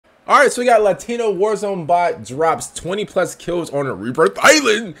Alright, so we got Latina Warzone bot drops 20 plus kills on a Rebirth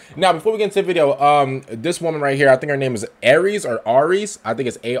Island. Now, before we get into the video, this woman right here, I think her name is Aries or Aries. I think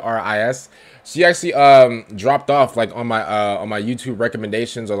it's A-R-I-S. She actually dropped off like on my YouTube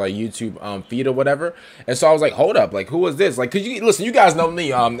recommendations or like YouTube feed or whatever. And so I was like, hold up, like who is this? Like, cause you listen, you guys know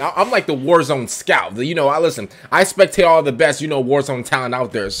me. I'm like the Warzone scout. You know, I spectate all the best, you know, Warzone talent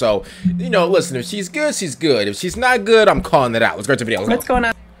out there. So, you know, listen, if she's good, she's good. If she's not good, I'm calling it out. Let's go to the video. What's going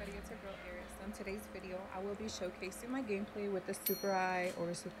on? In today's video, I will be showcasing my gameplay with the Super Eye or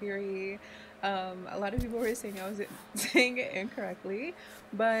Superi. A lot of people were saying I was saying it incorrectly,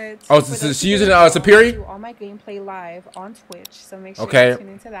 but so she's using Superi? Do all my gameplay live on Twitch, so make sure you tune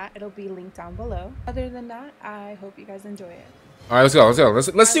into that. It'll be linked down below. Other than that, I hope you guys enjoy it. All right, let's go.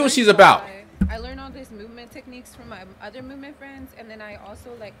 Let's see what she's about. I learned all these movement techniques from my other movement friends, and then I also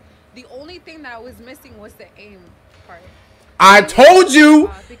the only thing that I was missing was the aim part. I told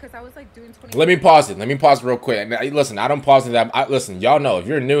you. Because I was like doing 20. Let me pause it. Let me pause real quick. Listen, I don't pause it that. Listen, y'all know if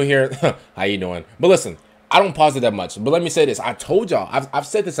you're new here, how you doing? But listen, I don't pause it that much. But let me say this. I told y'all. I've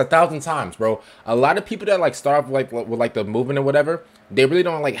said this 1,000 times, bro. A lot of people that like start off with like the movement or whatever, they really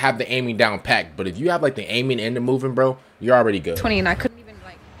don't like have the aiming down packed. But if you have like the aiming and the moving, bro, you're already good. 20, and I couldn't even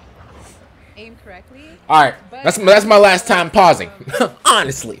like aim correctly. All right, that's my last time pausing.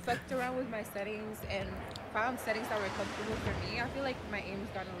 Honestly. Fucked around with my settings and found settings that were comfortable for me. I feel like my aim's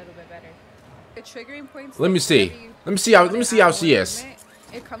gotten a little bit better. The triggering points. Let me see. Let me see how she is.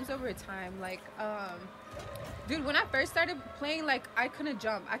 It comes over time. Like, dude, when I first started playing, like, I couldn't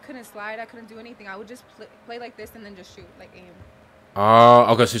jump, I couldn't slide, I couldn't do anything. I would just play like this and then just shoot, like aim.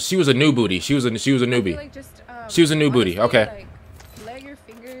 Okay. So she was a new booty. She was a newbie. Like just, she was a new booty. Okay. Like, let your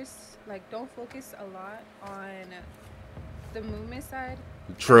fingers don't focus a lot on the movement side.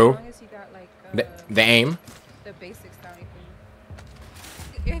 True. As long as you got like the aim. The basics down.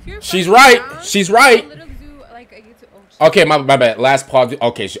 If you're she's right. Down, she's right. do, like, okay, my bad. Last pause.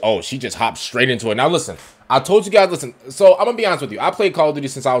 Okay. She just hopped straight into it. Now listen. I told you guys. Listen. So I'm gonna be honest with you. I played Call of Duty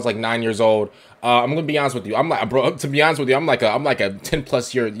since I was like 9 years old. I'm gonna be honest with you. I'm like, bro. To be honest with you, I'm like a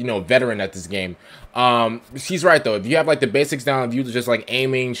 10+ year veteran at this game. She's right though. If you have like the basics down, if you just like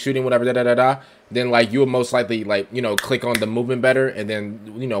aiming, shooting, whatever, then like you will most likely click on the movement better. And then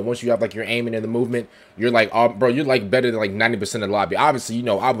once you have like your aiming and the movement, you're like, oh, bro, you're like better than like 90% of the lobby. Obviously,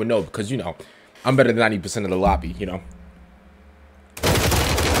 I would know because I'm better than 90% of the lobby.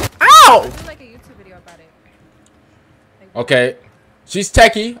 Ow! I like a YouTube video about it. Okay, she's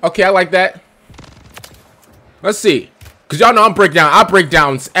techie. Okay, I like that. Let's see, cause y'all know I break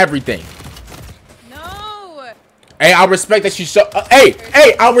down everything. No. Hey, I respect that she show. Hey,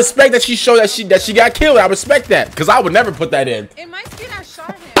 I respect that she showed that she got killed. I respect that, cause I would never put that in. In my skin, I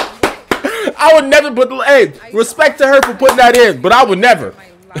shot him. I would never put. Hey, respect to her for putting that in, but I would never.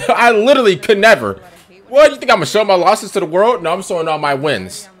 I literally could never. What, you think I'm gonna show my losses to the world? No, I'm showing all my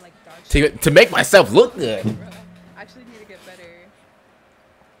wins to make myself look good. I actually need to get better.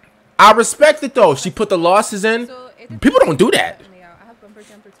 I respect it though. She put the losses in. People don't do that. I have bumper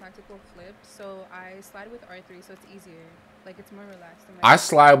jumper tactical flip, so I slide with R3, so it's easier. Like it's more relaxed. I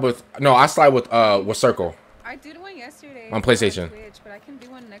slide with circle. I did one yesterday on PlayStation, Twitch, but I can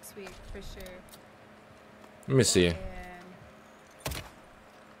do one next week for sure. Let me see.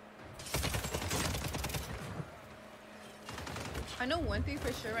 I know one thing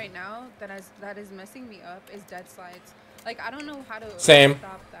for sure right now that is messing me up is dead slides. Like I don't know how to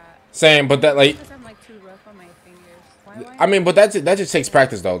stop that. Same, but that like. Because I'm like too rough on my fingers. I mean, but that just takes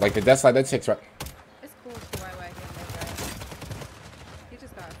practice though. Like the dead slide, that takes practice. It's cool to YY again, like that. He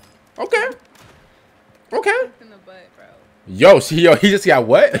just got. Okay. Okay. In the butt, bro. Yo, he just got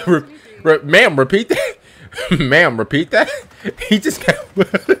what? Ma'am, repeat that. Ma'am, repeat that. He just got.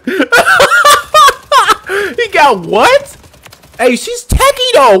 He got what? Hey, she's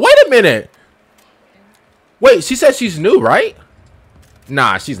techie though. Wait a minute. Wait, she said she's new, right?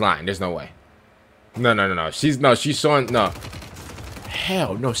 Nah, she's lying. There's no way. No. She's showing no.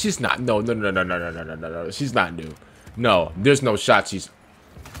 Hell no, she's not. No. She's not new. No, there's no shot. She's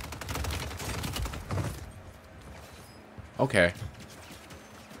okay.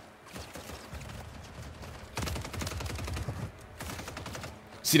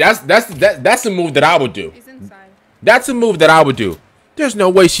 See, that's a move that I would do. That's a move that I would do. There's no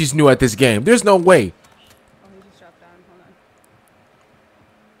way she's new at this game. There's no way. Oh, he just dropped down. Hold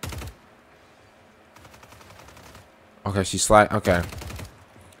on. Okay, she slide. Okay.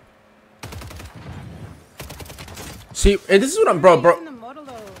 See, and this is what I'm, bro.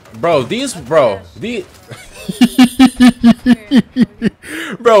 Bro, these. Bro,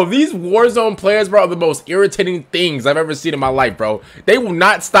 Bro, these Warzone players, bro, are the most irritating things I've ever seen in my life, bro. They will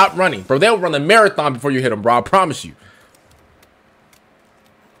not stop running, bro. They'll run a marathon before you hit them, bro. I promise you.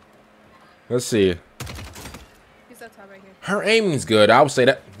 Let's see. He's up top right here. Her aiming's good. I would say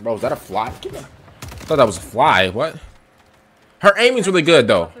that. Bro, is that a fly? I thought that was a fly. What? Her aiming's really good,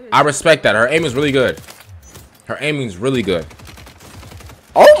 though. I respect that. Her aim is really good. Her aiming's really good.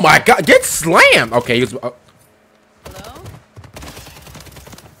 Oh, my God. Get slammed. Okay, he was... Hello?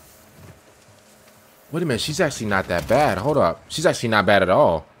 Wait a minute. She's actually not that bad. Hold up. She's actually not bad at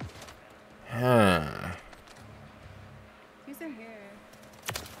all. Huh. He's in here.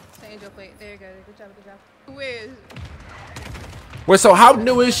 The angel plate. There you go. Good job. Good job. Who is? Wait, so how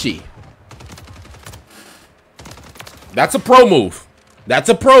new is she? That's a pro move. That's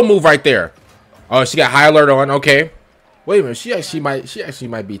a pro move right there. Oh, she got high alert on. Okay. Wait a minute. She actually might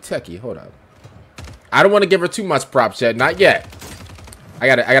be techie. Hold up. I don't want to give her too much props yet. Not yet. I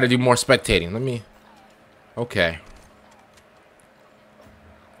gotta do more spectating. Let me. Okay.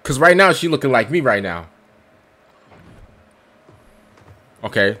 Cause right now she looking like me right now.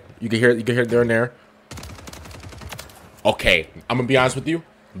 Okay. You can hear it there and there. Okay. I'm gonna be honest with you.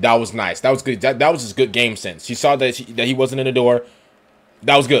 That was nice. That was good. That was just good game sense. She saw that that he wasn't in the door.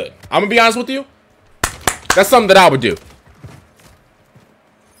 That was good. I'm gonna be honest with you. That's something that I would do.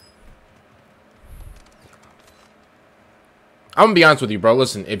 I'm gonna be honest with you, bro.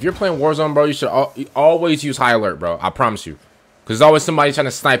 Listen, if you're playing Warzone, bro, you should always use high alert, bro. I promise you. Because there's always somebody trying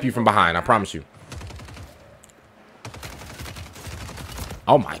to snipe you from behind. I promise you.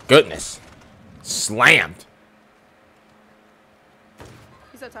 Oh, my goodness. Slammed.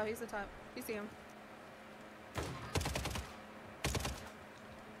 He's up top. He's up top. You see him.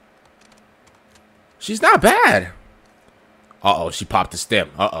 She's not bad. Uh-oh, she popped the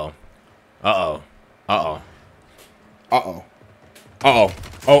stem. Uh-oh. Uh-oh. Uh-oh. Uh-oh. Uh-oh.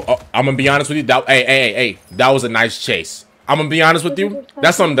 Oh, I'm gonna be honest with you. That, hey. That was a nice chase. I'm gonna be honest with you.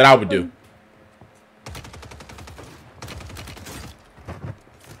 That's something that I would do.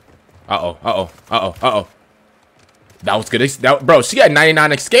 Uh-oh. Uh-oh. Uh-oh. Uh-oh. That was good. Bro, she got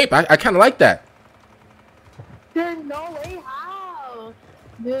 99 escape. I kind of like that. There's no way how.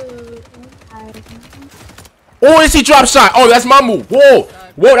 Dude. Oh, and she drop shot. Oh, that's my move. Whoa.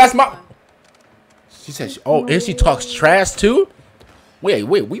 Whoa, that's my... She said, oh, and she talks trash too? Wait,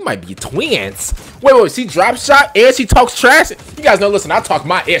 we might be twins. Wait, she drop shot and she talks trash? You guys know, listen, I talk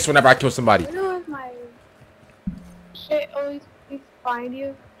my ish whenever I kill somebody. I know if my shit always find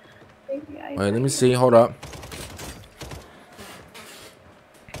you. Wait, let me see. Hold up.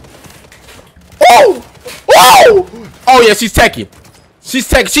 Oh! Oh! Oh, yeah, she's techie. She's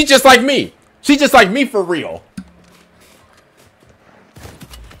techie. She's just like me. She's just like me for real.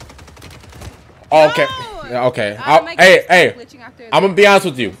 Okay. Yeah, okay. Hey. I'm gonna be honest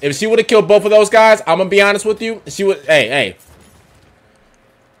with you. If she would have killed both of those guys, I'm gonna be honest with you. She would. Hey.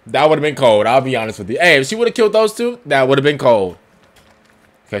 That would have been cold. I'll be honest with you. Hey, if she would have killed those two, that would have been cold.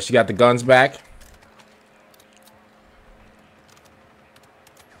 Okay, she got the guns back.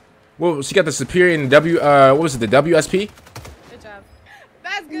 Well, she got the superior and what was it? The WSP. Good job.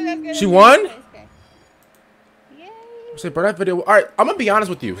 That's good. That's good. She won. Okay. Yay. Say, bro, that video. All right, I'm gonna be honest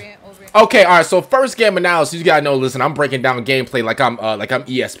with you. Okay, all right. So first game analysis, you gotta know. Listen, I'm breaking down gameplay like I'm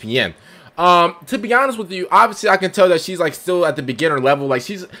ESPN. To be honest with you, obviously I can tell that she's like still at the beginner level. Like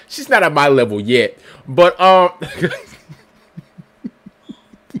she's not at my level yet. But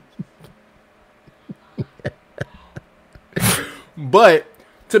but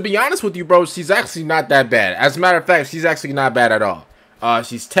to be honest with you, bro, she's actually not that bad. As a matter of fact, she's actually not bad at all.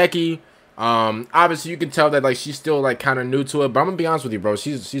 She's techie. Obviously you can tell that like she's still like kind of new to it, but I'm gonna be honest with you, bro.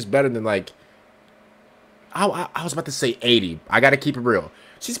 She's better than like I was about to say 80. I gotta keep it real.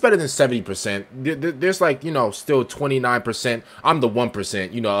 She's better than 70%. There's like, you know, still 29%. I'm the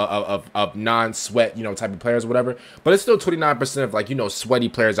 1%, you know, of non-sweat, you know, type of players or whatever. But it's still 29% of like, you know, sweaty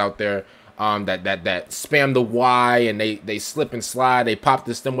players out there that spam the Y and they slip and slide, they pop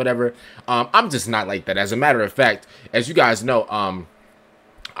the stem, whatever. I'm just not like that. As a matter of fact, as you guys know,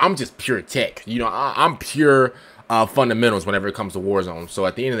 I'm just pure tech. You know, I'm pure fundamentals whenever it comes to Warzone. So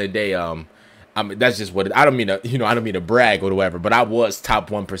at the end of the day, I mean, that's just what it, I don't mean to, you know, I don't mean to brag or whatever, but I was top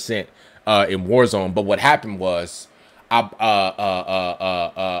 1% in Warzone. But what happened was I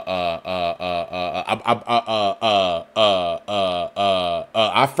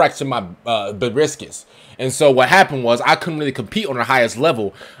fractured my meniscus. And so what happened was I couldn't really compete on the highest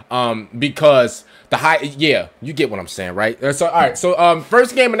level because the yeah, you get what I'm saying, right? So all right, so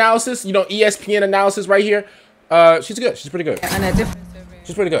first game analysis, you know, ESPN analysis right here. She's good. She's pretty good. On a different server.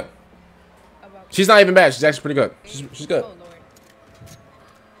 She's pretty good. She's not even bad. She's actually pretty good. She's good. Oh, Lord.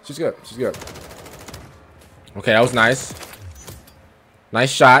 She's good. She's good. Okay, that was nice.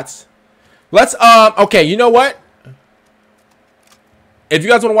 Nice shots. Let's okay, you know what? If you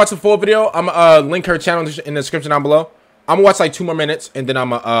guys want to watch the full video, I'm gonna link her channel in the description down below. I'm gonna watch like 2 more minutes and then I'm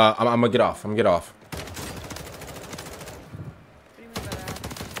gonna get off. I'm gonna get off.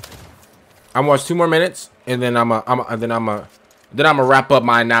 I'm gonna watch 2 more minutes and then I'm gonna wrap up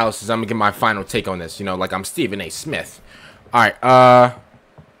my analysis. I'm gonna get my final take on this. You know, like I'm Stephen A. Smith. All right.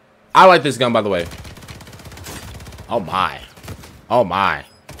 I like this gun, by the way. Oh my. Oh my.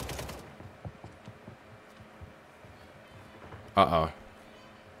 Uh-oh.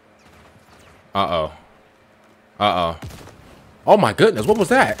 Uh-oh. Uh-oh. Oh my goodness, what was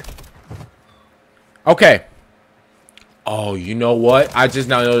that? Okay. Oh, you know what? I just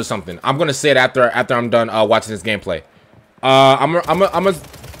now noticed something. I'm gonna say it after I'm done watching this gameplay. I'm a.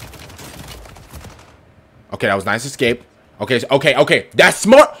 Okay, that was nice escape. Okay. That's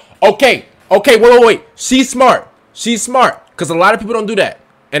smart. Okay. Wait. She's smart. She's smart. Because a lot of people don't do that.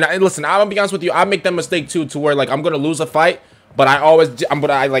 And listen, I'm gonna be honest with you. I make that mistake too, to where like I'm gonna lose a fight, but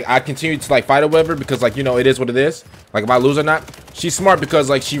I continue to like fight or whatever because like, you know, it is what it is. Like if I lose or not, she's smart because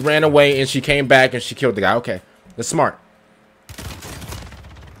like she ran away and she came back and she killed the guy. Okay, that's smart.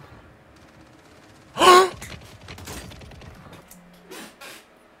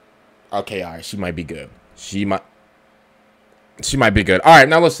 Okay, all right. She might be good. She might be good. All right,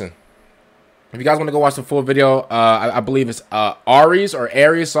 now listen. If you guys want to go watch the full video, I believe it's Aries or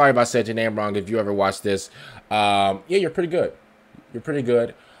Aries. Sorry if I said your name wrong. If you ever watched this, yeah, you're pretty good. You're pretty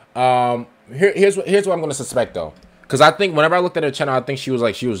good. Here's what I'm gonna suspect though, because I think whenever I looked at her channel, I think she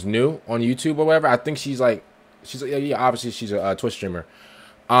was new on YouTube or whatever. I think she's yeah, obviously she's a Twitch streamer.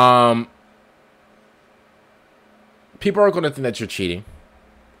 People are gonna think that you're cheating.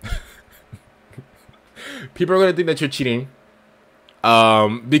 People are gonna think that you're cheating,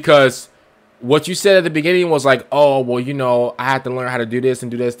 because what you said at the beginning was like, oh, well, you know, I had to learn how to do this and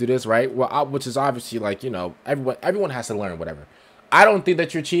do this, right? Well, which is obviously like, you know, everyone has to learn whatever. I don't think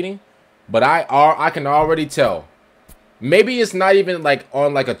that you're cheating, but I can already tell. Maybe it's not even like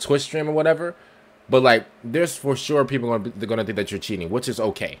on like a Twitch stream or whatever, but like there's for sure people they're gonna think that you're cheating, which is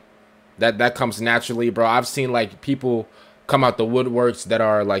okay. That comes naturally, bro. I've seen like people come out the woodworks that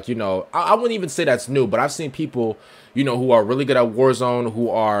are like, you know, I wouldn't even say that's new, but I've seen people, you know, who are really good at Warzone, who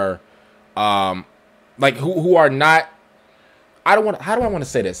are like who are not, how do I want to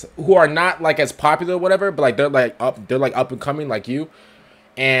say this, who are not like as popular or whatever, but like they're like up and coming like you,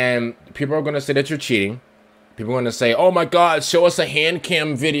 and people are gonna say that you're cheating. People are gonna say, oh my god, show us a hand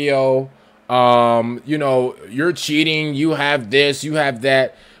cam video, you know, you're cheating, you have this, you have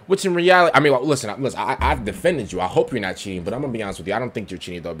that. Which in reality, I mean, listen, I've defended you. I hope you're not cheating, but I'm gonna be honest with you. I don't think you're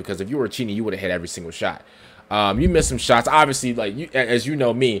cheating though, because if you were cheating, you would have hit every single shot. You missed some shots. Obviously, like you, as you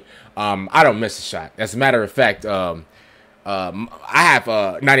know me, I don't miss a shot. As a matter of fact, I have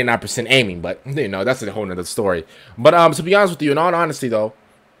 99% aiming, but you know that's a whole nother story. But to be honest with you, in all honesty though,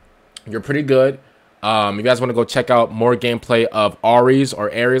 you're pretty good. You guys want to go check out more gameplay of Aries or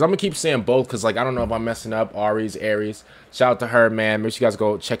Aries? I'm gonna keep saying both because like I don't know if I'm messing up. Aries. Shout out to her, man. Make sure you guys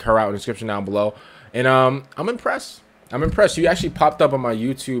go check her out in the description down below. And I'm impressed. I'm impressed. You actually popped up on my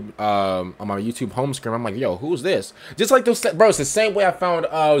YouTube home screen. I'm like, yo, who's this? Just like those, bro. It's the same way I found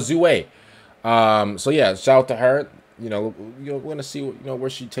Zue. So yeah, shout out to her. You know, we're gonna see where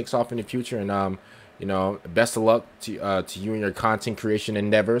she takes off in the future, and you know, best of luck to you and your content creation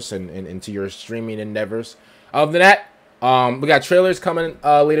endeavors and to your streaming endeavors. Other than that, we got trailers coming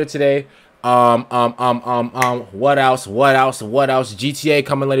later today. What else? GTA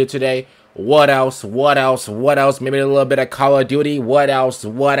coming later today. What else? Maybe a little bit of Call of Duty. What else?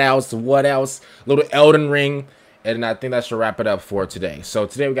 Little Elden Ring. And I think that should wrap it up for today. So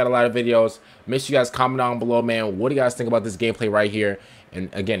today we got a lot of videos. Make sure you guys comment down below, man. What do you guys think about this gameplay right here? And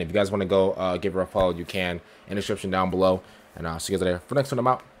again, if you guys want to go give her a follow, you can in the description down below. And I'll see you guys later. For the next one, I'm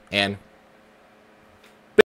out. And